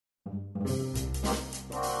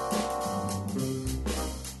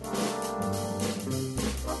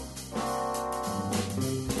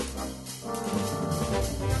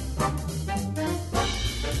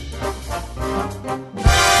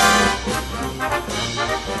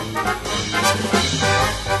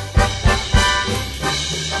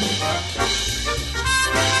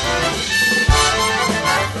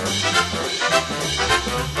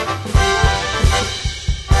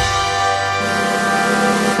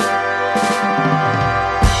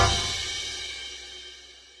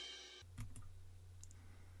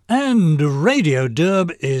And Radio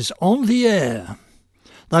Derb is on the air.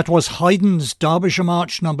 That was Haydn's Derbyshire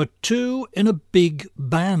March No. 2 in a big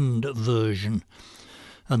band version.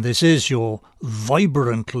 And this is your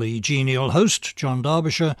vibrantly genial host, John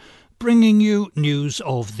Derbyshire, bringing you news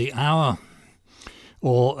of the hour,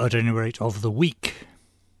 or at any rate of the week.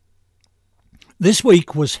 This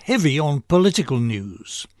week was heavy on political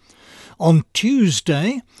news. On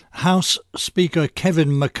Tuesday, House Speaker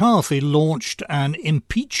Kevin McCarthy launched an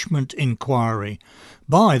impeachment inquiry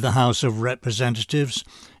by the House of Representatives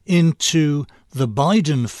into the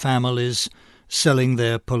Biden families selling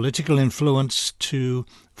their political influence to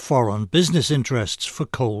foreign business interests for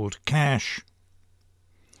cold cash.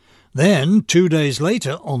 Then, 2 days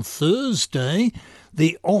later, on Thursday,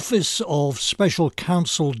 the Office of Special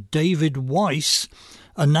Counsel David Weiss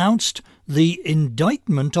announced the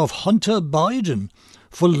indictment of Hunter Biden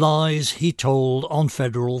for lies he told on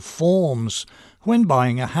federal forms when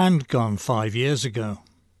buying a handgun 5 years ago.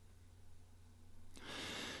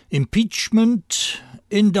 Impeachment,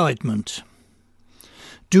 indictment.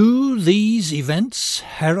 Do these events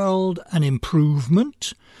herald an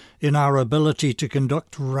improvement in our ability to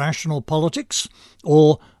conduct rational politics,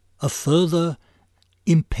 or a further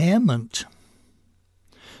impairment?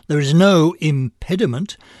 There is no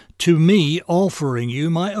impediment to me offering you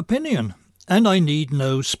my opinion, and I need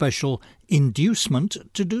no special inducement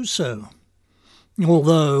to do so,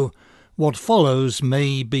 although what follows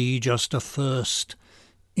may be just a first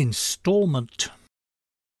instalment.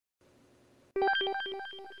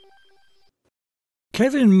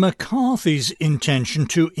 Kevin McCarthy's intention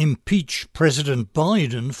to impeach President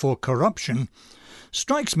Biden for corruption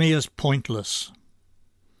strikes me as pointless.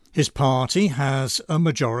 His party has a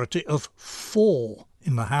majority of 4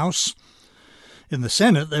 in the House. In the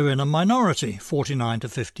Senate, they're in a minority,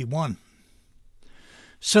 49-51.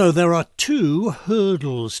 So there are 2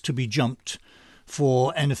 hurdles to be jumped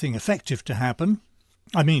for anything effective to happen.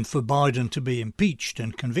 I mean, for Biden to be impeached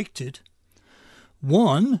and convicted.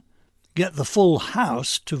 1, get the full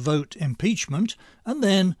House to vote impeachment, and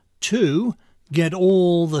then 2, get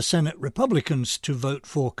all the Senate Republicans to vote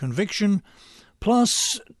for conviction,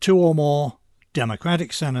 plus 2 or more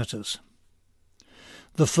Democratic senators.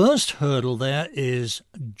 The first hurdle there is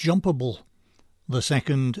jumpable. The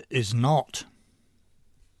second is not.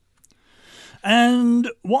 And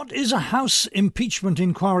what is a House impeachment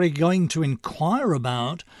inquiry going to inquire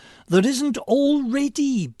about that isn't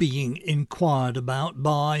already being inquired about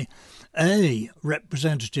by A,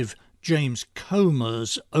 Representative James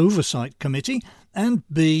Comer's Oversight Committee, and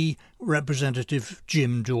B, Representative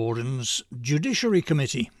Jim Jordan's Judiciary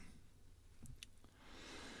Committee?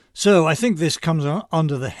 So I think this comes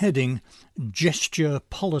under the heading gesture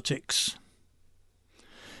politics.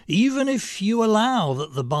 Even if you allow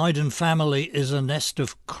that the Biden family is a nest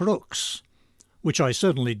of crooks, which I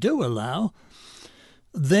certainly do allow,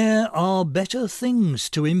 there are better things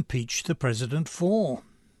to impeach the president for.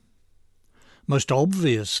 Most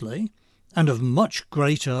obviously, and of much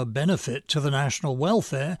greater benefit to the national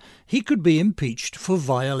welfare, he could be impeached for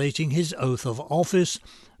violating his oath of office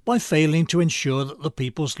by failing to ensure that the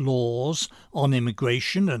people's laws on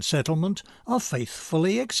immigration and settlement are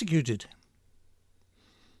faithfully executed.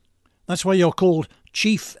 That's why you're called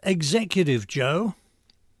Chief Executive, Joe.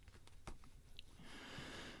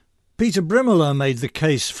 Peter Brimelow made the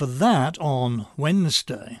case for that on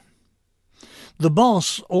Wednesday. The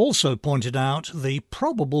boss also pointed out the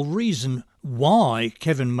probable reason why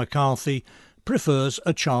Kevin McCarthy prefers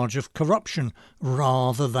a charge of corruption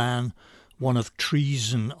rather than one of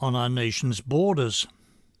treason on our nation's borders.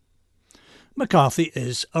 McCarthy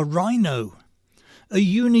is a rhino, a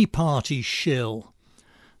uni-party shill,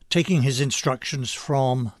 taking his instructions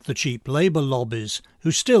from the cheap Labour lobbies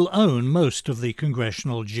who still own most of the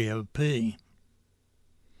congressional GOP.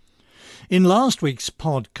 In last week's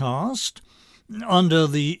podcast, under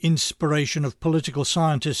the inspiration of political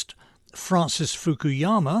scientist Francis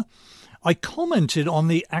Fukuyama, I commented on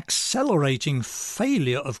the accelerating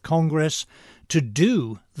failure of Congress to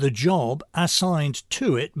do the job assigned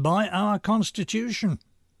to it by our Constitution.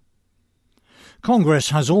 Congress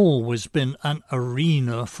has always been an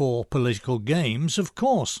arena for political games, of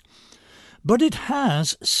course, but it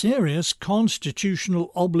has serious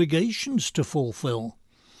constitutional obligations to fulfil.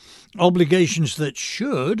 Obligations that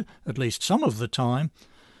should, at least some of the time,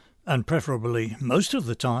 and preferably most of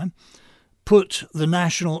the time, put the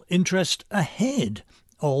national interest ahead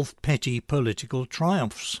of petty political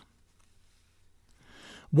triumphs.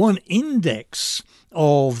 One index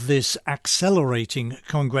of this accelerating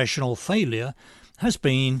congressional failure has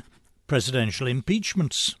been presidential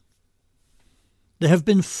impeachments. There have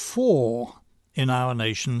been 4 in our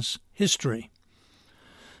nation's history.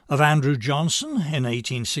 Of Andrew Johnson in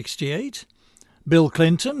 1868, Bill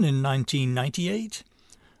Clinton in 1998,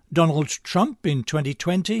 Donald Trump in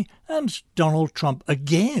 2020, and Donald Trump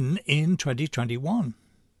again in 2021.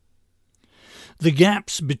 The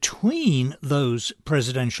gaps between those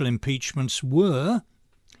presidential impeachments were,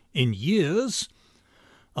 in years,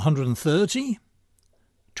 130,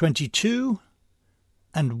 22,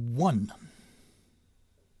 and 1.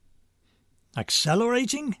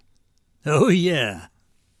 Accelerating? Oh yeah.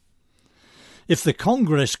 If the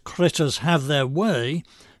Congress critters have their way,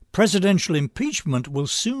 presidential impeachment will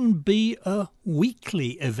soon be a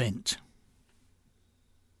weekly event.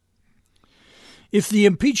 If the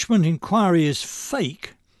impeachment inquiry is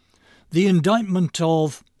fake, the indictment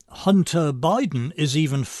of Hunter Biden is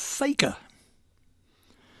even faker.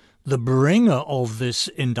 The bringer of this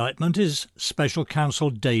indictment is Special Counsel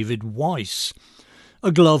David Weiss,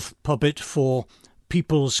 a glove puppet for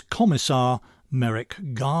People's Commissar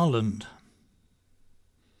Merrick Garland.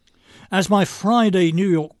 As my Friday New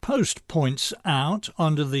York Post points out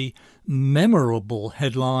under the memorable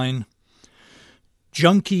headline,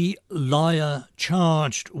 "Junkie liar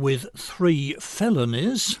charged with 3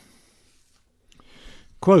 felonies,"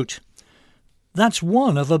 quote, "That's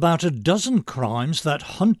one of about a dozen crimes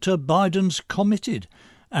that Hunter Biden's committed,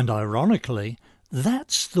 and ironically,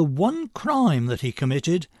 that's the one crime that he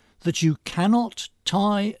committed that you cannot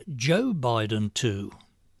tie Joe Biden to."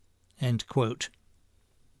 End quote.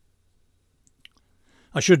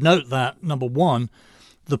 I should note that, number one,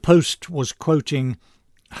 the Post was quoting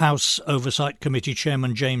House Oversight Committee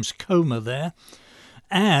Chairman James Comer there,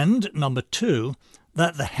 and number two,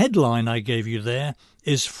 that the headline I gave you there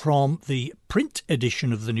is from the print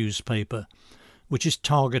edition of the newspaper, which is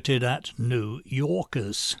targeted at New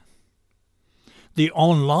Yorkers. The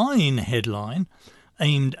online headline,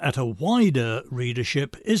 aimed at a wider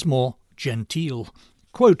readership, is more genteel.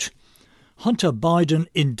 Quote, "Hunter Biden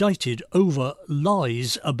indicted over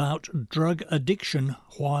lies about drug addiction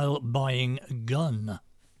while buying gun."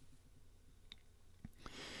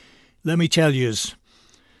 Let me tell yous,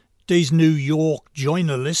 these New York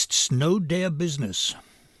journalists know their business.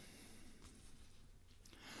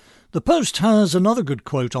 The Post has another good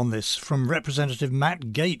quote on this from Representative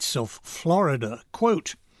Matt Gaetz of Florida.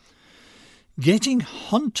 Quote, "Getting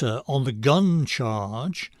Hunter on the gun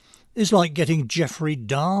charge is like getting Jeffrey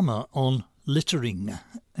Dahmer on littering."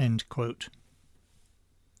 End quote.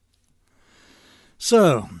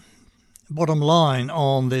 So, bottom line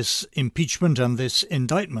on this impeachment and this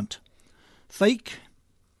indictment. Fake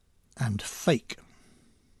and fake.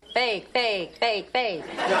 Fake, fake, fake, fake.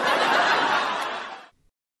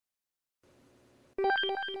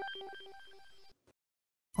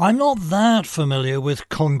 I'm not that familiar with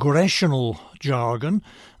congressional jargon,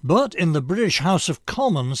 but in the British House of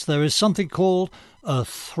Commons there is something called a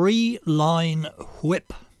 3-line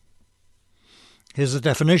whip. Here's a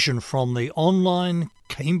definition from the online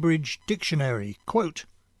Cambridge Dictionary. Quote,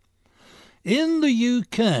 "In the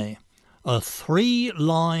UK, a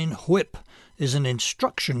 3-line whip is an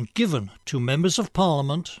instruction given to members of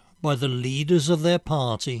Parliament by the leaders of their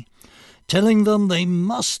party, telling them they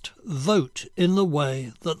must vote in the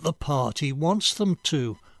way that the party wants them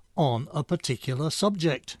to on a particular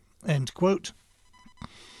subject." End quote.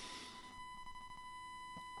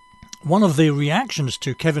 One of the reactions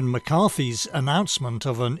to Kevin McCarthy's announcement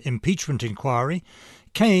of an impeachment inquiry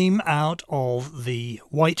came out of the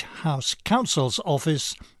White House counsel's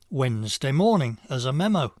office Wednesday morning as a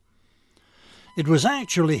memo. It was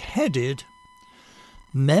actually headed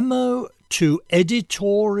 "Memo to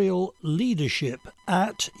Editorial Leadership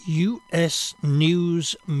at U.S.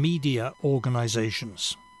 News Media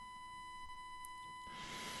Organizations."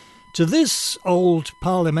 To this old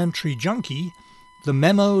parliamentary junkie, the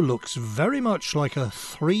memo looks very much like a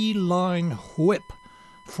 3-line whip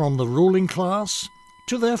from the ruling class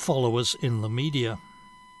to their followers in the media.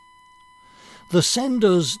 The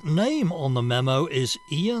sender's name on the memo is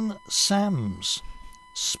Ian Sams,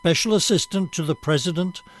 Special Assistant to the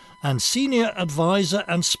President and Senior Advisor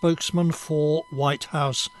and Spokesman for White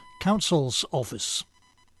House Counsel's Office.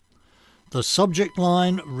 The subject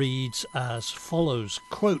line reads as follows,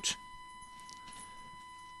 quote,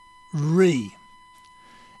 Re.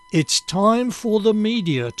 It's time for the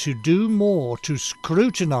media to do more to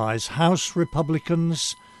scrutinise House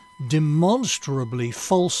Republicans' demonstrably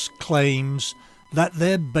false claims that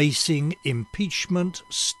they're basing impeachment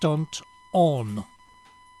stunt on.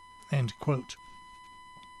 End quote.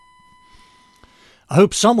 I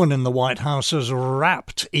hope someone in the White House has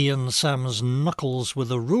rapped Ian Sam's knuckles with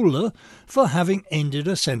a ruler for having ended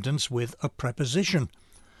a sentence with a preposition,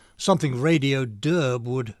 something Radio Derb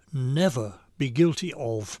would never be guilty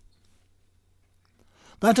of.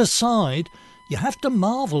 That aside, you have to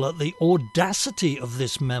marvel at the audacity of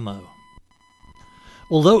this memo.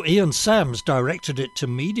 Although Ian Sams directed it to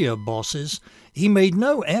media bosses, he made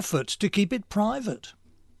no effort to keep it private.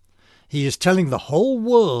 He is telling the whole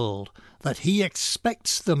world that he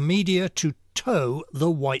expects the media to toe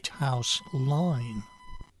the White House line.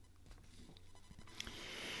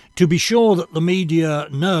 To be sure that the media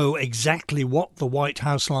know exactly what the White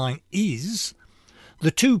House line is,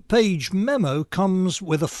 the 2-page memo comes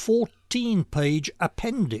with a 14-page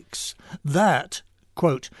appendix that,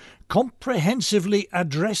 quote, comprehensively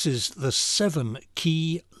addresses the 7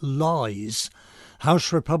 key lies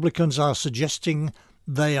House Republicans are suggesting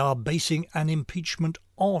they are basing an impeachment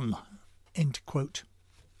on, end quote.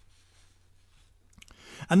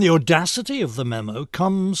 And the audacity of the memo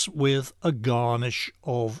comes with a garnish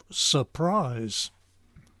of surprise.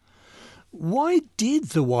 Why did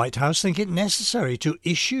the White House think it necessary to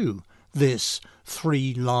issue this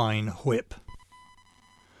 3-line whip?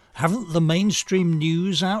 Haven't the mainstream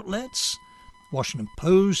news outlets, Washington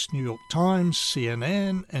Post, New York Times,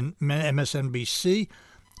 CNN and MSNBC,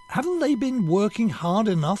 haven't they been working hard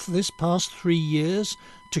enough this past 3 years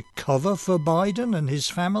to cover for Biden and his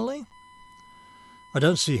family? I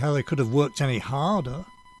don't see how they could have worked any harder.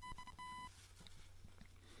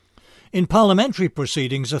 In parliamentary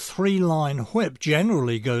proceedings, a 3-line whip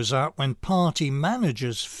generally goes out when party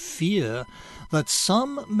managers fear that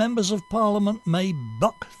some members of Parliament may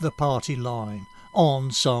buck the party line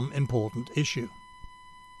on some important issue.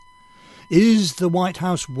 Is the White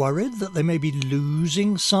House worried that they may be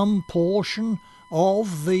losing some portion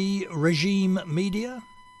of the regime media?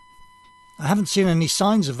 I haven't seen any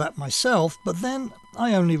signs of that myself, but then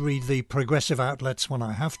I only read the progressive outlets when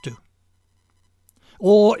I have to.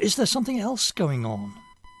 Or is there something else going on?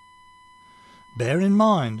 Bear in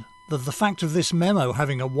mind that the fact of this memo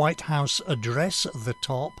having a White House address at the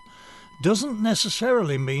top doesn't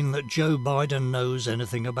necessarily mean that Joe Biden knows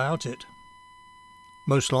anything about it.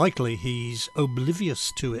 Most likely he's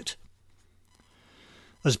oblivious to it.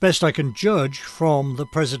 As best I can judge from the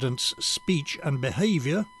President's speech and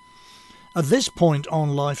behaviour, at this point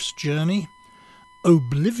on life's journey,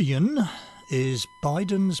 oblivion is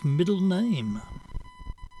Biden's middle name.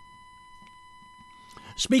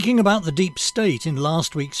 Speaking about the deep state in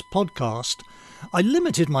last week's podcast, I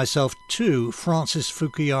limited myself to Francis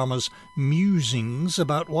Fukuyama's musings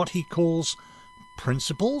about what he calls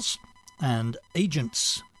principles and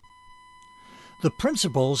agents. The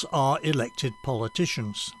principles are elected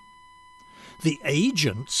politicians. The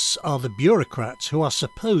agents are the bureaucrats who are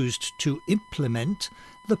supposed to implement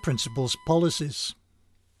the principles' policies.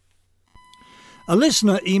 A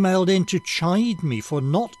listener emailed in to chide me for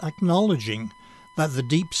not acknowledging that the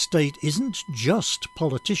deep state isn't just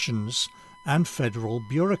politicians and federal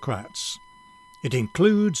bureaucrats. It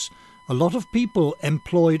includes a lot of people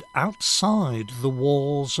employed outside the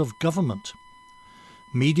walls of government.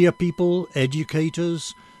 Media people,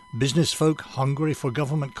 educators, business folk hungry for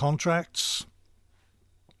government contracts.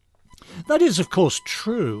 That is, of course,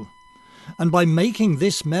 true, and by making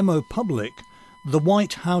this memo public, the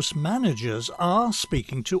White House managers are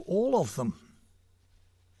speaking to all of them.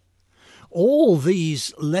 All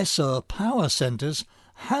these lesser power centres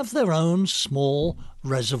have their own small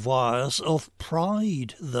reservoirs of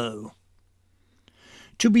pride, though.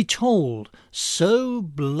 To be told so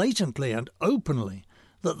blatantly and openly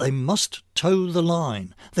that they must toe the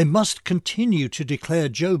line, they must continue to declare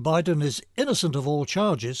Joe Biden is innocent of all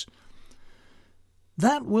charges,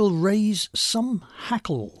 that will raise some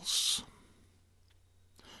hackles.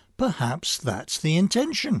 Perhaps that's the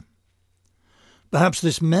intention. Perhaps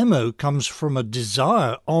this memo comes from a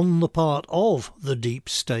desire on the part of the deep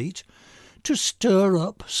state to stir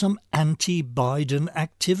up some anti-Biden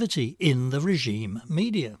activity in the regime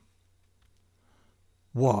media.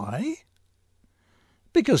 Why?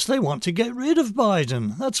 Because they want to get rid of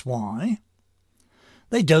Biden, that's why.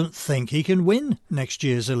 They don't think he can win next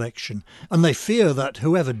year's election, and they fear that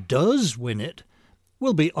whoever does win it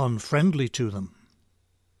will be unfriendly to them.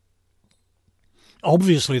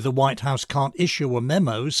 Obviously, the White House can't issue a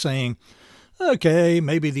memo saying, OK,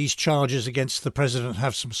 maybe these charges against the president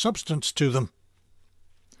have some substance to them.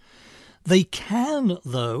 They can,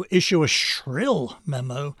 though, issue a shrill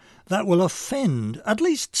memo that will offend at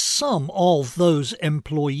least some of those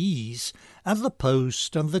employees at the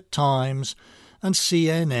Post and the Times and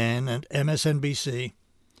CNN and MSNBC.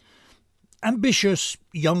 Ambitious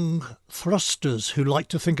young thrusters who like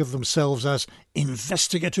to think of themselves as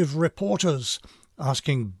investigative reporters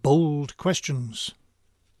asking bold questions.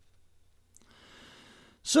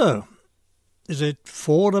 So, is it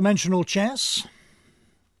four-dimensional chess?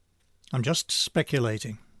 I'm just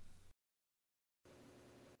speculating.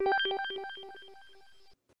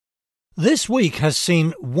 This week has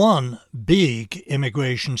seen one big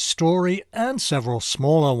immigration story and several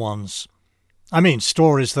smaller ones. I mean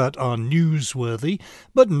stories that are newsworthy,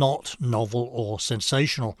 but not novel or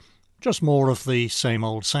sensational. Just more of the same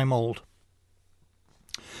old, same old.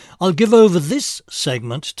 I'll give over this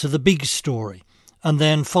segment to the big story, and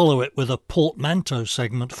then follow it with a portmanteau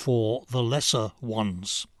segment for the lesser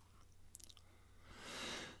ones.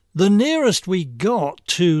 The nearest we got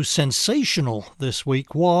to sensational this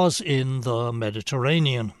week was in the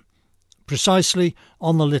Mediterranean, precisely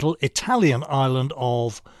on the little Italian island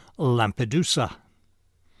of Lampedusa.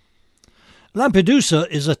 Lampedusa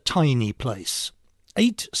is a tiny place,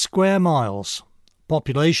 8 square miles,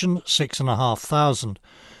 population 6,500,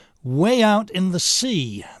 way out in the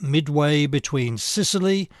sea, midway between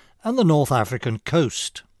Sicily and the North African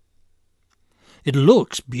coast. It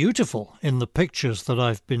looks beautiful in the pictures that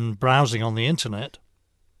I've been browsing on the internet.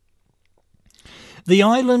 The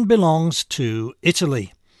island belongs to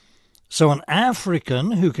Italy, so an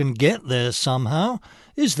African who can get there somehow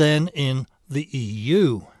is then in the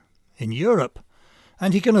EU, in Europe,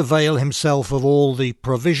 and he can avail himself of all the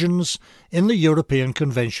provisions in the European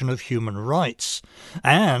Convention of Human Rights,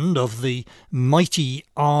 and of the mighty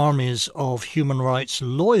armies of human rights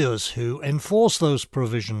lawyers who enforce those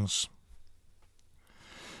provisions.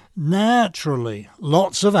 Naturally,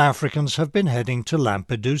 lots of Africans have been heading to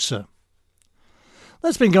Lampedusa.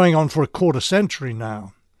 That's been going on for a quarter century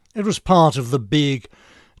now. It was part of the big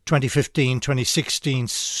 2015-2016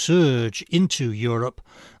 surge into Europe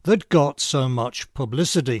that got so much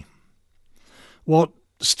publicity. What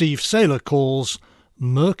Steve Saylor calls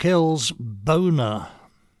Merkel's boner.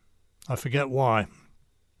 I forget why.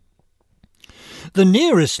 The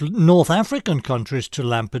nearest North African countries to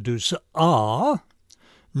Lampedusa are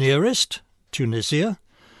nearest Tunisia,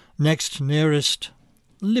 next nearest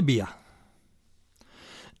Libya.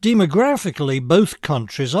 Demographically, both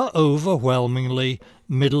countries are overwhelmingly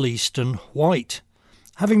Middle Eastern white,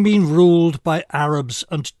 having been ruled by Arabs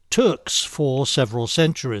and Turks for several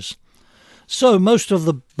centuries. So most of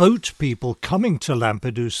the boat people coming to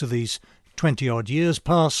Lampedusa these 20-odd years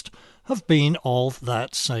past have been of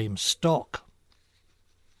that same stock.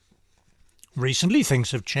 Recently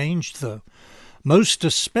things have changed, though, most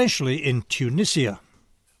especially in Tunisia.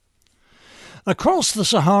 Across the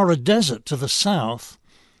Sahara Desert to the south,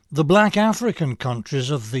 the black African countries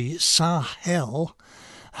of the Sahel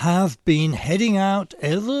have been heading out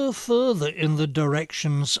ever further in the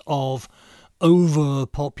directions of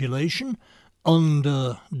overpopulation,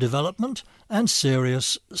 underdevelopment, and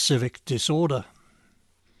serious civic disorder.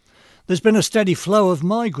 There's been a steady flow of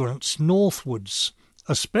migrants northwards,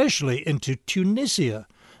 especially into Tunisia,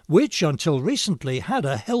 which until recently had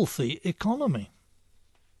a healthy economy.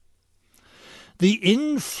 The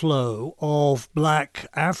inflow of black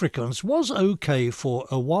Africans was okay for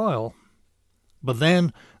a while, but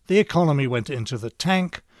then the economy went into the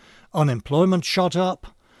tank, unemployment shot up,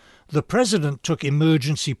 the president took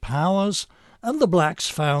emergency powers, and the blacks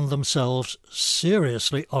found themselves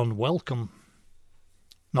seriously unwelcome.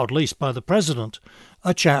 Not least by the president,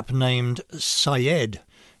 a chap named Syed,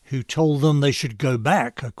 who told them they should go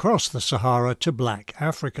back across the Sahara to black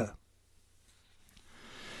Africa.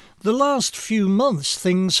 The last few months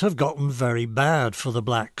things have gotten very bad for the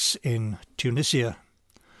blacks in Tunisia.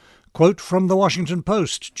 Quote from the Washington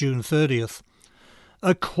Post, June 30th.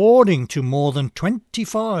 According to more than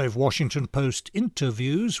 25 Washington Post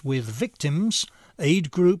interviews with victims,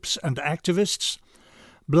 aid groups and activists,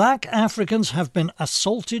 black Africans have been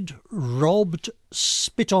assaulted, robbed,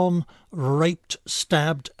 spit on, raped,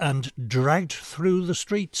 stabbed and dragged through the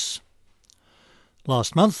streets.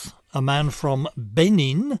 Last month, a man from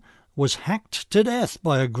Benin was hacked to death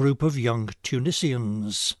by a group of young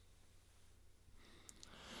Tunisians.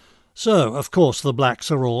 So, of course, the blacks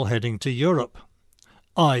are all heading to Europe,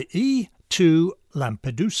 i.e. to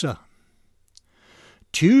Lampedusa.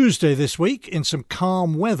 Tuesday this week, in some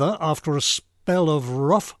calm weather after a spell of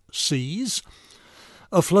rough seas,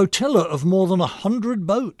 a flotilla of more than 100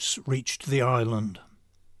 boats reached the island.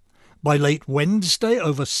 By late Wednesday,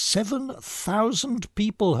 over 7,000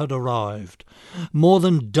 people had arrived, more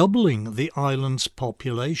than doubling the island's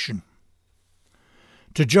population.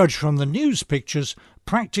 To judge from the news pictures,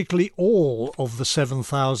 practically all of the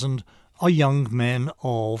 7,000 are young men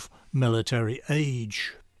of military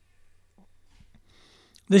age.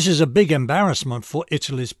 This is a big embarrassment for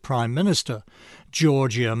Italy's Prime Minister,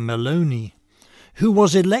 Giorgia Meloni, who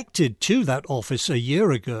was elected to that office a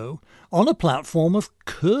year ago on a platform of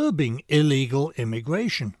curbing illegal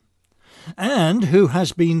immigration, and who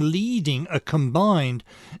has been leading a combined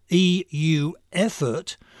EU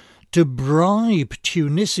effort to bribe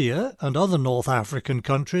Tunisia and other North African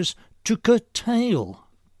countries to curtail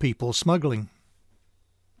people smuggling.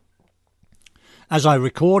 As I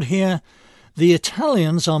record here, the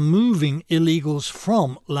Italians are moving illegals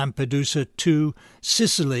from Lampedusa to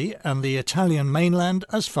Sicily and the Italian mainland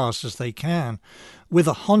as fast as they can, with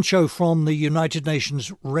a honcho from the United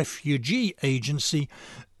Nations Refugee Agency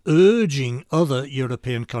urging other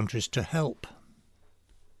European countries to help.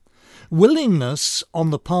 Willingness on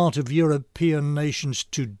the part of European nations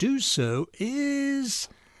to do so is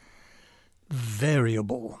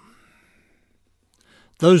variable.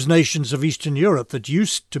 Those nations of Eastern Europe that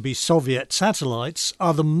used to be Soviet satellites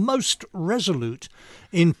are the most resolute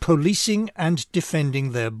in policing and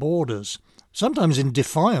defending their borders, sometimes in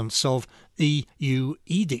defiance of EU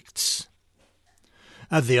edicts.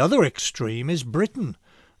 At the other extreme is Britain,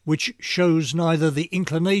 which shows neither the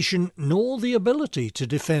inclination nor the ability to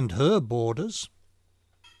defend her borders.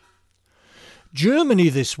 Germany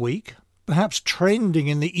this week, perhaps trending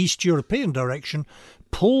in the East European direction,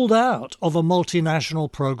 pulled out of a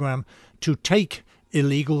multinational program to take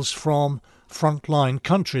illegals from frontline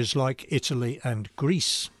countries like Italy and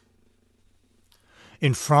Greece.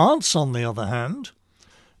 In France, on the other hand,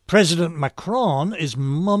 President Macron is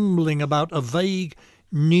mumbling about a vague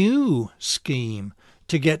new scheme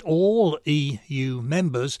to get all EU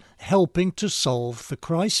members helping to solve the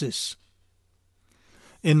crisis.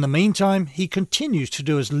 In the meantime, he continues to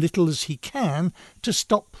do as little as he can to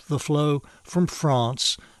stop the flow from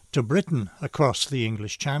France to Britain across the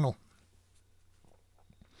English Channel.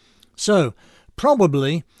 So,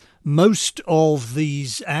 probably most of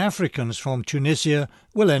these Africans from Tunisia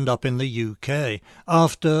will end up in the UK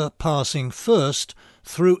after passing first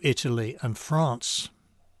through Italy and France.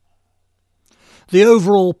 The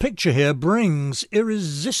overall picture here brings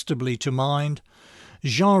irresistibly to mind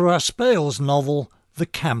Jean Raspail's novel The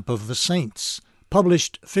Camp of the Saints,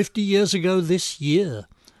 published 50 years ago this year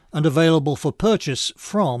and available for purchase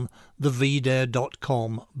from the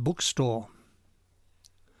vdare.com bookstore.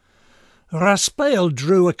 Raspail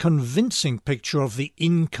drew a convincing picture of the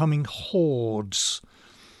incoming hordes,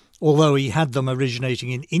 although he had them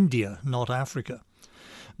originating in India, not Africa.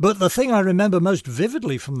 But the thing I remember most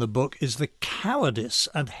vividly from the book is the cowardice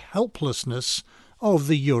and helplessness of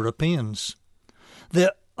the Europeans.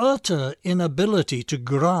 Their utter inability to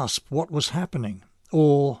grasp what was happening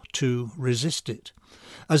or to resist it,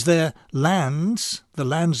 as their lands, the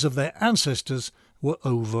lands of their ancestors, were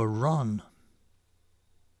overrun.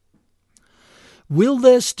 Will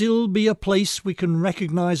there still be a place we can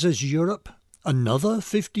recognise as Europe another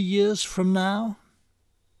 50 years from now?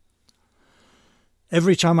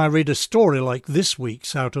 Every time I read a story like this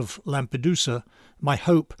week's out of Lampedusa, my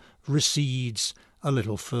hope recedes a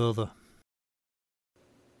little further.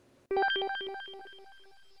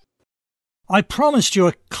 I promised you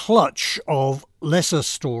a clutch of lesser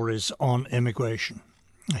stories on immigration.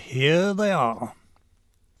 Here they are.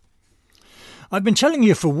 I've been telling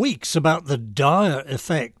you for weeks about the dire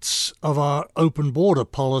effects of our open border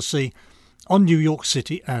policy on New York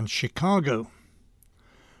City and Chicago.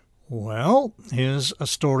 Well, here's a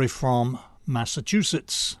story from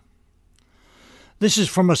Massachusetts. This is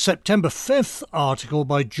from a September 5th article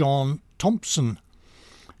by John Thompson,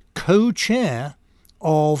 co-chair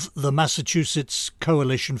of the Massachusetts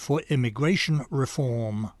Coalition for Immigration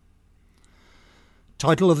Reform.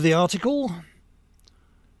 Title of the article: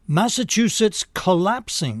 Massachusetts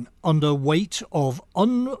collapsing under weight of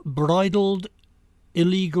unbridled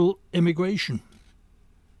illegal immigration.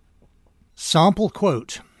 Sample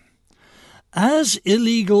quote: As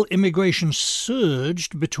illegal immigration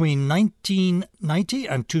surged between 1990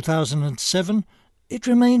 and 2007, it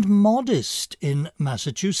remained modest in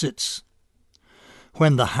Massachusetts.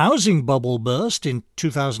 When the housing bubble burst in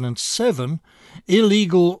 2007,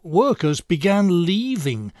 illegal workers began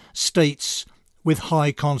leaving states with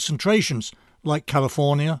high concentrations like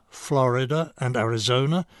California, Florida, and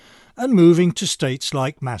Arizona, and moving to states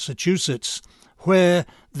like Massachusetts, where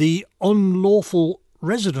the unlawful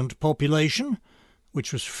resident population,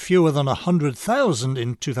 which was fewer than 100,000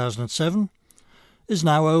 in 2007, is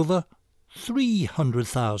now over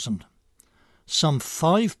 300,000, some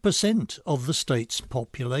 5% of the state's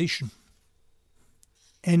population.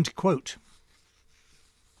 End quote.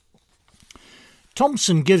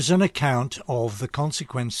 Thompson gives an account of the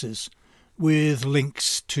consequences, with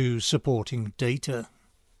links to supporting data.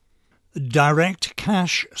 Direct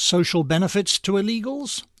cash social benefits to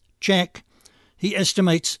illegals? Check. He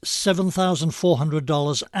estimates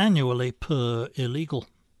 $7,400 annually per illegal.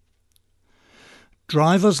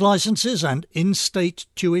 Driver's licenses and in-state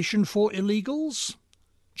tuition for illegals?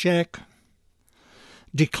 Check.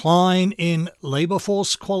 Decline in labour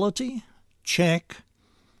force quality? Check.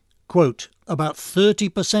 Quote, about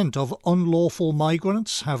 30% of unlawful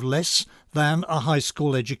migrants have less than a high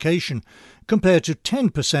school education, compared to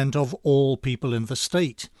 10% of all people in the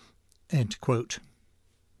state. End quote.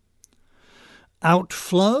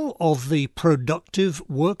 Outflow of the productive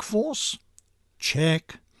workforce?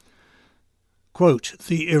 Check. Quote,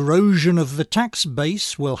 the erosion of the tax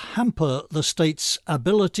base will hamper the state's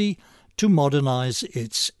ability to modernise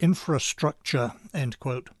its infrastructure. End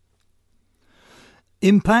quote.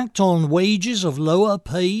 Impact on wages of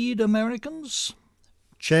lower-paid Americans?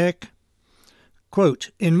 Check. Quote,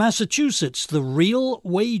 in Massachusetts, the real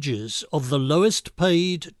wages of the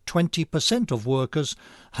lowest-paid 20% of workers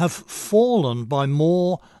have fallen by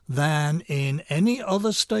more than in any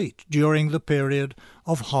other state during the period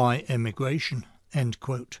of high immigration. End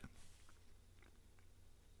quote.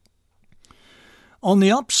 On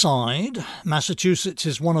the upside, Massachusetts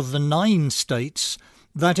is one of the 9 states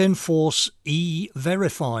that enforce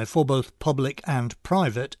E-Verify for both public and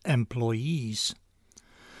private employees.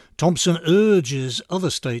 Thompson urges other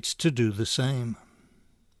states to do the same.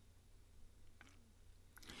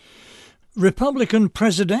 Republican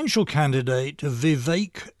presidential candidate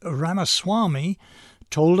Vivek Ramaswamy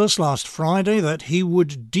told us last Friday that he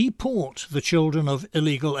would deport the children of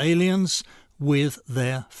illegal aliens with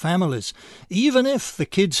their families, even if the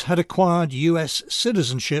kids had acquired US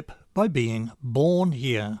citizenship by being born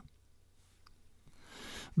here.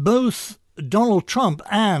 Both Donald Trump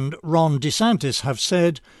and Ron DeSantis have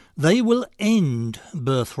said they will end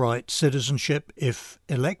birthright citizenship if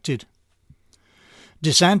elected.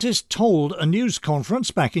 DeSantis told a news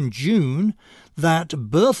conference back in June that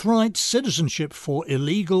birthright citizenship for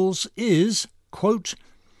illegals is, quote,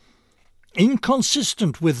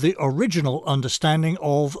 inconsistent with the original understanding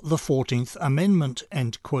of the 14th Amendment,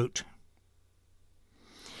 end quote.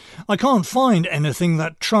 I can't find anything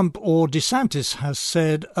that Trump or DeSantis has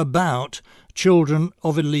said about children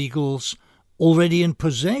of illegals already in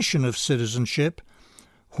possession of citizenship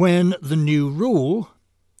when the new rule,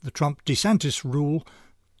 the Trump-DeSantis rule,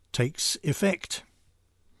 takes effect.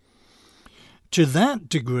 To that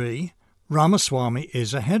degree, Ramaswamy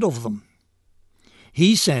is ahead of them.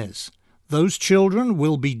 He says those children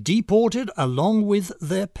will be deported along with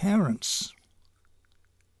their parents.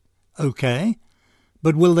 Okay,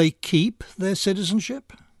 but will they keep their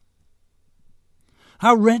citizenship?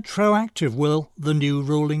 How retroactive will the new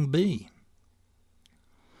ruling be?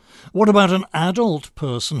 What about an adult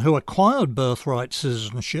person who acquired birthright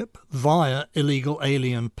citizenship via illegal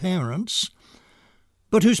alien parents,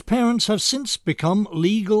 but whose parents have since become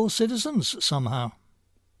legal citizens somehow?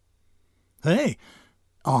 Hey,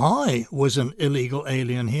 I was an illegal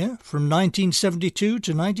alien here from 1972 to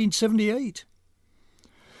 1978.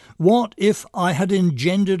 What if I had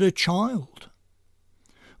engendered a child?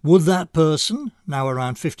 Would that person, now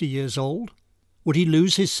around 50 years old, would he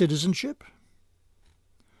lose his citizenship?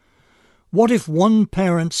 What if one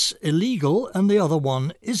parent's illegal and the other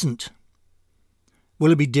one isn't?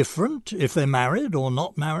 Will it be different if they're married or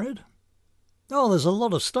not married? Oh, there's a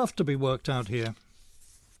lot of stuff to be worked out here.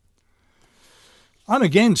 I'm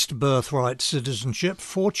against birthright citizenship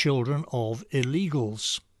for children of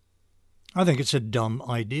illegals. I think it's a dumb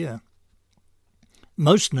idea.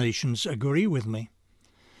 Most nations agree with me.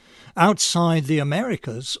 Outside the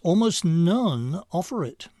Americas, almost none offer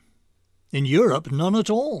it. In Europe, none at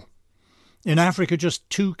all. In Africa, just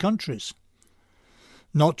 2 countries.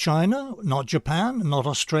 Not China, not Japan, not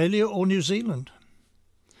Australia or New Zealand.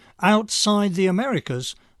 Outside the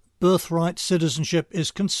Americas, birthright citizenship is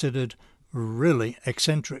considered really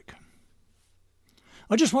eccentric.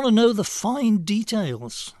 I just want to know the fine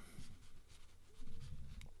details.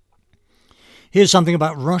 Here's something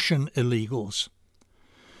about Russian illegals.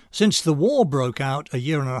 Since the war broke out a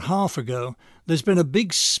year and a half ago, there's been a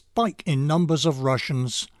big spike in numbers of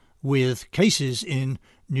Russians with cases in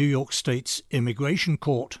New York State's immigration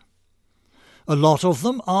court. A lot of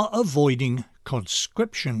them are avoiding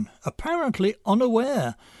conscription, apparently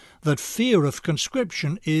unaware that fear of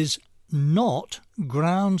conscription is not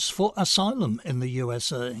grounds for asylum in the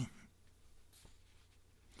USA.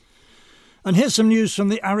 And here's some news from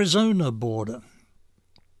the Arizona border.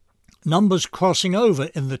 Numbers crossing over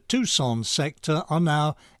in the Tucson sector are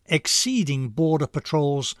now exceeding Border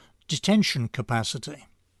Patrol's detention capacity.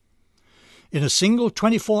 In a single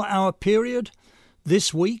 24-hour period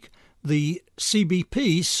this week, the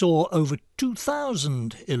CBP saw over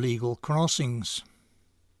 2,000 illegal crossings.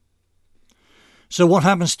 So what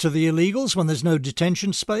happens to the illegals when there's no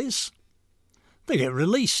detention space? They get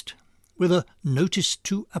released with a notice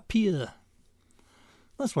to appear.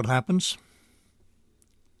 That's what happens.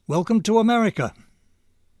 Welcome to America.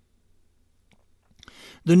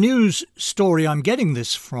 The news story I'm getting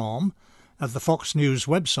this from, at the Fox News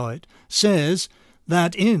website, says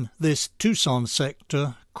that in this Tucson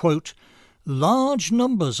sector, quote, large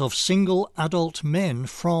numbers of single adult men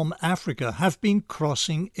from Africa have been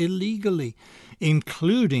crossing illegally,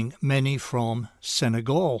 including many from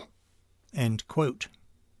Senegal, end quote.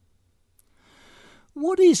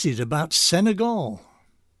 What is it about Senegal?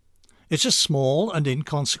 It's a small and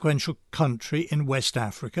inconsequential country in West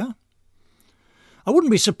Africa. I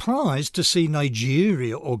wouldn't be surprised to see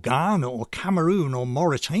Nigeria or Ghana or Cameroon or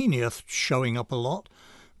Mauritania showing up a lot,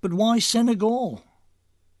 but why Senegal?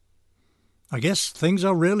 I guess things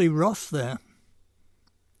are really rough there.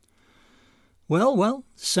 Well,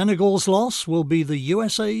 Senegal's loss will be the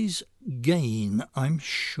USA's gain, I'm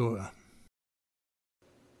sure.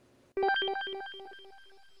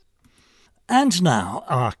 And now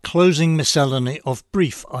our closing miscellany of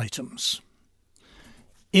brief items.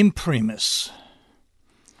 Imprimis.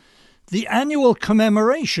 The annual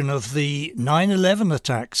commemoration of the 9/11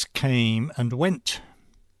 attacks came and went.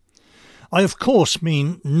 I of course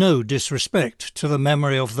mean no disrespect to the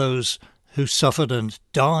memory of those who suffered and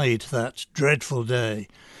died that dreadful day,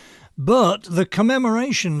 but the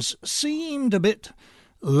commemorations seemed a bit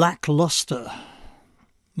lacklustre,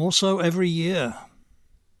 more so every year.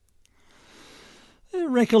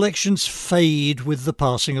 Recollections fade with the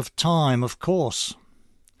passing of time, of course.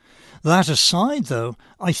 That aside, though,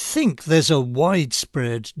 I think there's a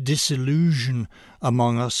widespread disillusion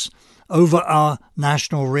among us over our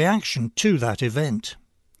national reaction to that event.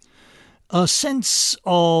 A sense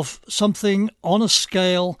of something on a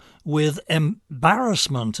scale with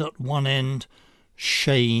embarrassment at one end,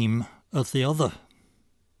 shame at the other.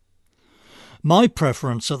 My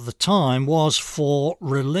preference at the time was for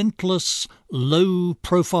relentless,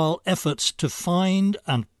 low-profile efforts to find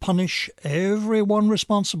and punish everyone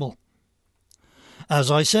responsible.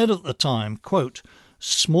 As I said at the time, quote,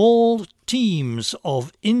 small teams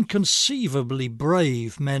of inconceivably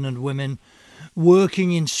brave men and women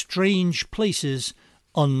working in strange places,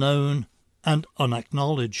 unknown and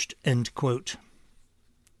unacknowledged, end quote.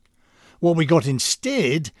 What we got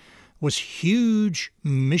instead was huge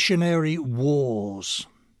missionary wars.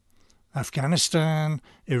 Afghanistan,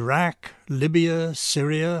 Iraq, Libya,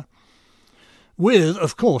 Syria, with,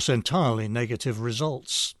 of course, entirely negative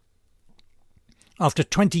results. After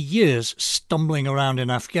 20 years stumbling around in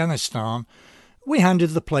Afghanistan, we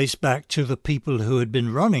handed the place back to the people who had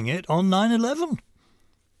been running it on 9/11,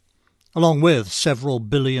 along with several $1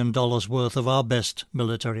 billion worth of our best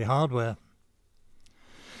military hardware.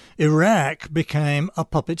 Iraq became a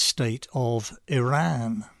puppet state of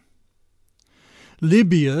Iran.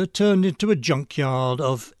 Libya turned into a junkyard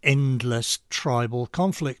of endless tribal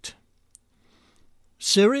conflict.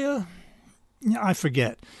 Syria? I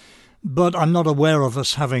forget, but I'm not aware of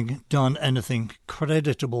us having done anything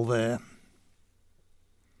creditable there.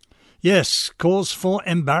 Yes, cause for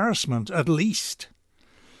embarrassment, at least.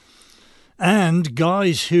 And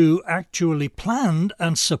guys who actually planned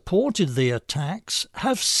and supported the attacks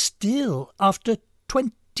have still, after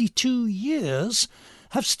 22 years,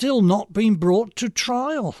 have still not been brought to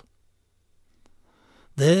trial.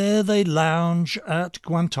 There they lounge at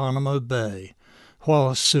Guantanamo Bay,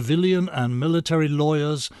 while civilian and military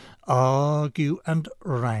lawyers argue and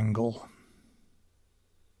wrangle.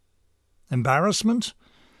 Embarrassment?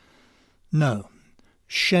 No.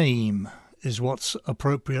 Shame is what's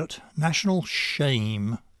appropriate. National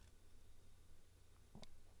shame.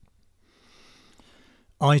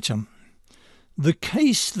 Item. The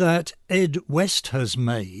case that Ed West has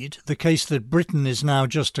made, the case that Britain is now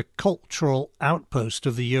just a cultural outpost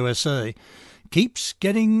of the USA, keeps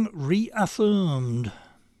getting reaffirmed.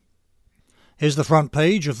 Here's the front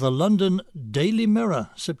page of the London Daily Mirror,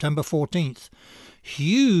 September 14th.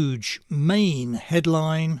 Huge main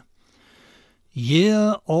headline,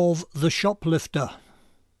 Year of the Shoplifter,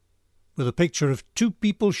 with a picture of two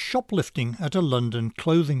people shoplifting at a London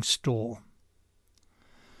clothing store.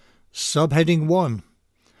 Subheading 1.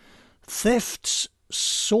 Thefts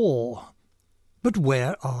soar, but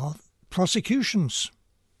where are prosecutions?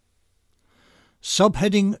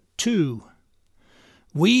 Subheading 2.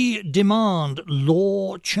 We demand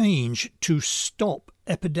law change to stop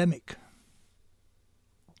epidemic.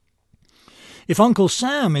 If Uncle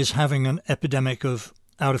Sam is having an epidemic of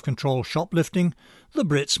out-of-control shoplifting, the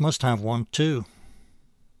Brits must have one too.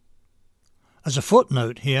 As a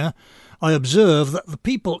footnote here, I observe that the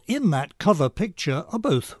people in that cover picture are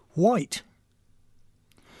both white.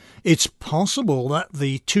 It's possible that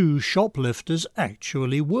the two shoplifters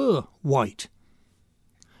actually were white.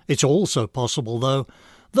 It's also possible, though,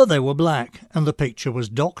 that they were black and the picture was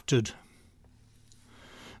doctored.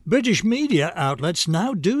 British media outlets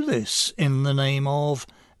now do this in the name of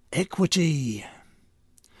equity.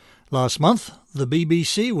 Last month, the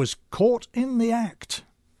BBC was caught in the act.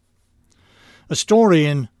 A story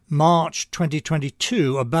in March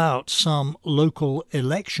 2022 about some local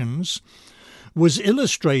elections was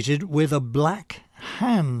illustrated with a black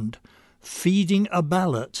hand feeding a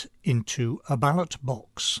ballot into a ballot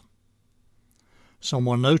box.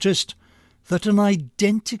 Someone noticed that an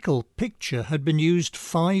identical picture had been used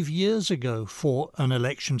 5 years ago for an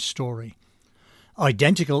election story.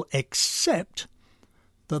 Identical except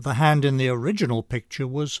that the hand in the original picture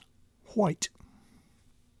was white.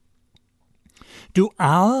 Do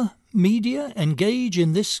our media engage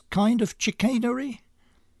in this kind of chicanery?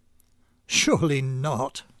 Surely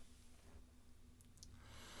not.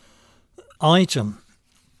 Item.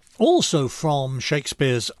 Also from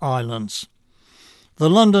Shakespeare's Islands. The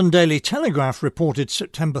London Daily Telegraph reported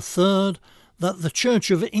September 3rd that the Church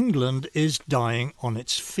of England is dying on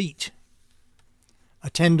its feet.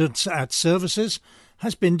 Attendance at services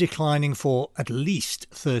has been declining for at least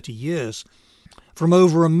 30 years, from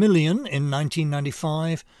over 1 million in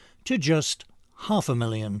 1995 to just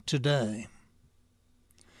 500,000 today.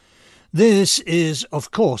 This is, of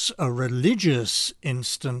course, a religious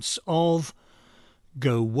instance of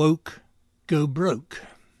go woke, go broke.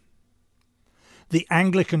 The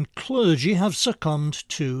Anglican clergy have succumbed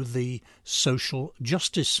to the social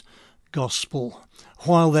justice gospel,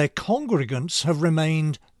 while their congregants have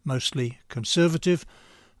remained mostly conservative,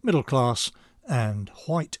 middle class and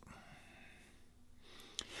white.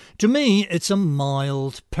 To me, it's a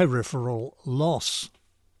mild peripheral loss.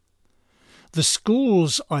 The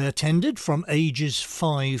schools I attended from ages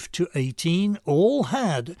 5 to 18 all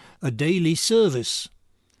had a daily service,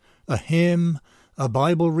 a hymn, a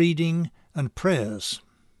Bible reading and prayers.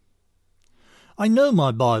 I know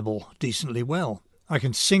my Bible decently well. I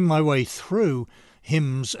can sing my way through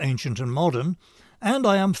hymns ancient and modern, and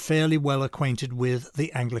I am fairly well acquainted with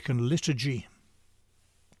the Anglican liturgy.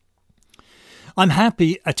 I'm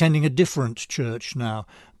happy attending a different church now,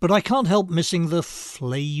 but I can't help missing the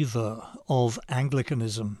flavour of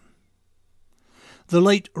Anglicanism. The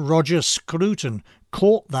late Roger Scruton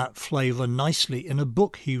caught that flavour nicely in a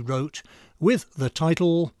book he wrote with the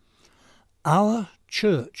title Our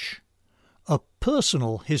Church, A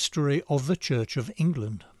Personal History of the Church of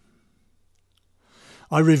England.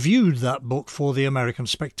 I reviewed that book for the American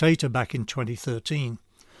Spectator back in 2013.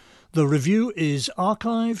 The review is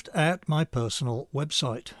archived at my personal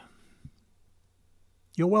website.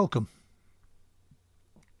 You're welcome.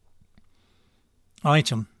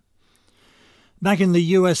 Item. Back in the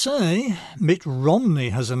USA, Mitt Romney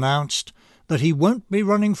has announced that he won't be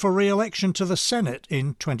running for re-election to the Senate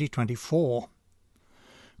in 2024.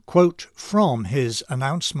 Quote from his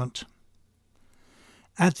announcement.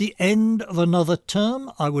 At the end of another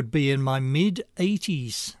term, I would be in my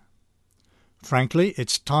mid-80s. Frankly,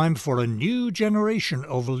 it's time for a new generation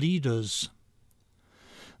of leaders.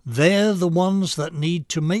 They're the ones that need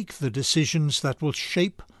to make the decisions that will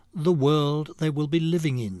shape the world they will be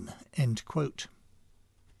living in. End quote.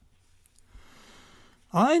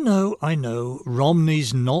 I know,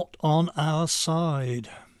 Romney's not on our side.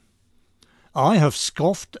 I have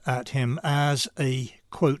scoffed at him as a,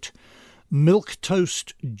 quote,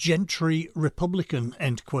 milquetoast gentry Republican,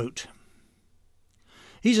 end quote.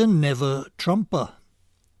 He's a never-Trumper.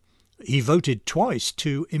 He voted twice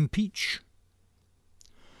to impeach.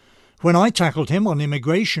 When I tackled him on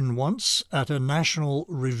immigration once at a National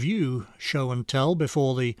Review show and tell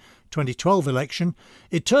before the 2012 election,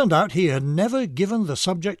 it turned out he had never given the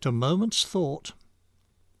subject a moment's thought.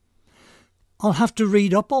 I'll have to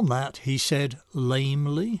read up on that, he said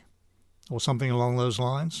lamely, or something along those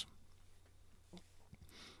lines.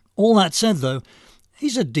 All that said, though,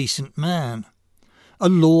 he's a decent man, a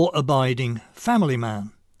law-abiding family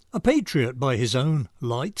man, a patriot by his own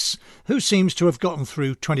lights, who seems to have gotten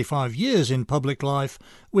through 25 years in public life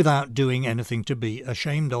without doing anything to be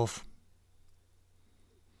ashamed of.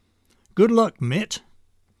 Good luck, Mitt.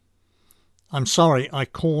 I'm sorry I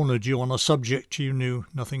cornered you on a subject you knew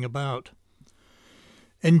nothing about.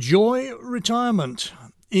 Enjoy retirement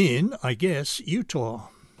in, I guess, Utah.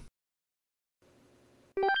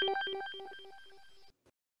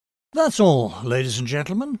 That's all, ladies and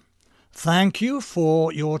gentlemen. Thank you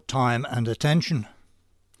for your time and attention.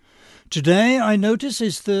 Today, I notice,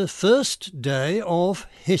 is the first day of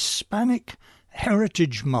Hispanic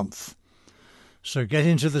Heritage Month. So get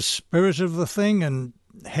into the spirit of the thing and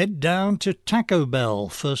head down to Taco Bell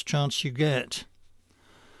first chance you get.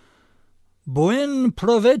 Buen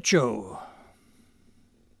provecho.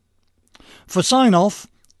 For sign-off,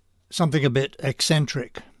 something a bit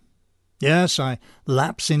eccentric. Yes, I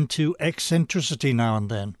lapse into eccentricity now and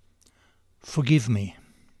then. Forgive me.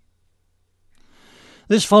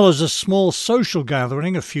 This follows a small social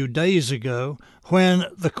gathering a few days ago when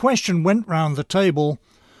the question went round the table,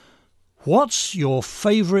 what's your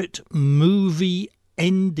favourite movie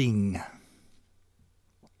ending?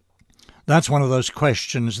 That's one of those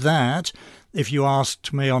questions that, if you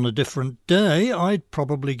asked me on a different day, I'd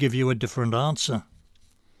probably give you a different answer.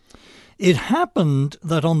 It happened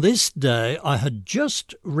that on this day I had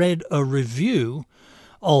just read a review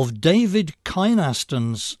of David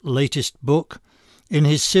Kynaston's latest book in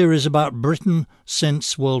his series about Britain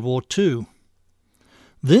since World War II.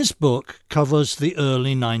 This book covers the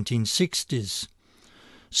early 1960s,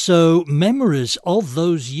 so memories of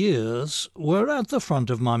those years were at the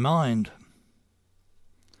front of my mind.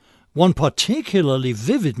 One particularly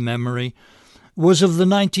vivid memory was of the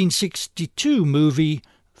 1962 movie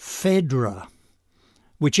Fedra,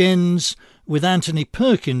 which ends with Anthony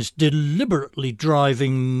Perkins deliberately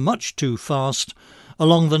driving much too fast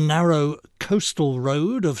along the narrow coastal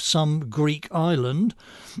road of some Greek island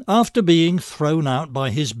after being thrown out by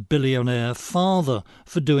his billionaire father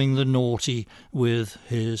for doing the naughty with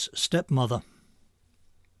his stepmother.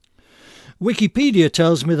 Wikipedia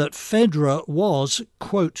tells me that Fedra was,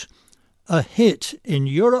 quote, a hit in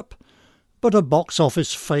Europe, but a box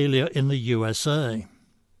office failure in the USA.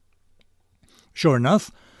 Sure enough,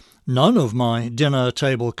 none of my dinner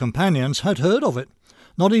table companions had heard of it,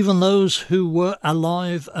 not even those who were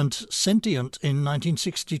alive and sentient in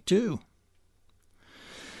 1962.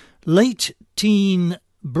 Late-teen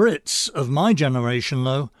Brits of my generation,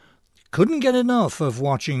 though, couldn't get enough of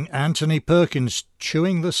watching Anthony Perkins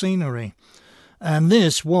chewing the scenery, and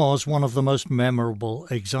this was one of the most memorable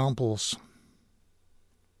examples.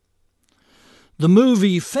 The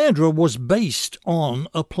movie Phaedra was based on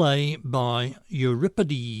a play by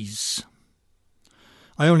Euripides.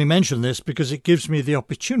 I only mention this because it gives me the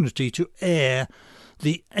opportunity to air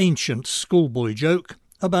the ancient schoolboy joke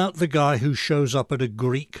about the guy who shows up at a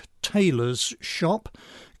Greek tailor's shop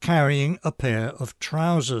carrying a pair of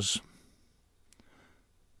trousers.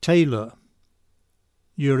 Tailor.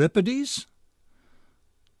 Euripides?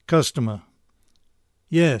 Customer.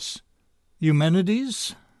 Yes.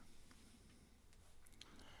 Eumenides?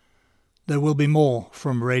 There will be more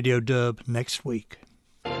from Radio Derb next week.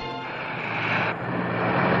 Go,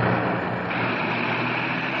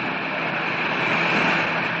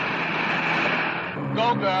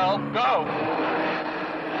 girl, go.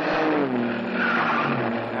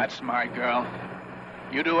 That's my girl.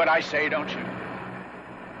 You do what I say, don't you?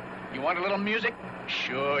 You want a little music?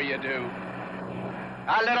 Sure you do.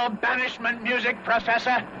 A little banishment music,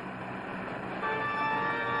 Professor?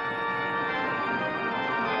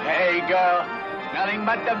 Hey, girl, nothing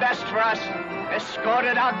but the best for us.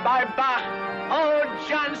 Escorted out by Bach. Oh,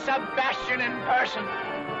 John Sebastian in person.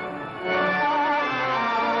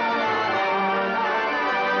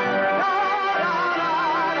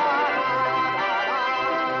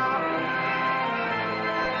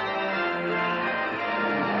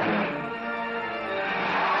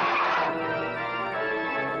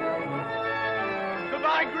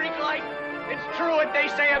 Goodbye, Greek life. It's true what they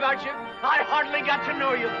say about you. I hardly got to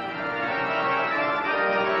know you.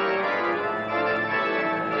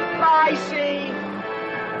 Bye, see.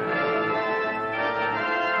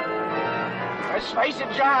 Let's face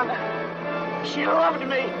it, John. She loved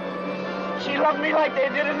me. She loved me like they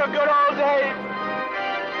did in the good old days.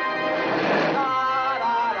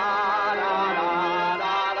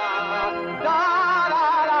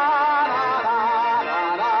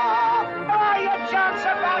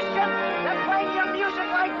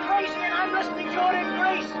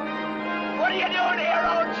 What are you doing here,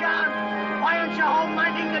 old John? Why aren't you home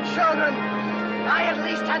minding the children? I at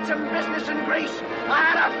least had some business in Greece. I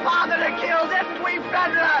had a father to kill, didn't we,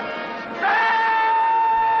 Fedra?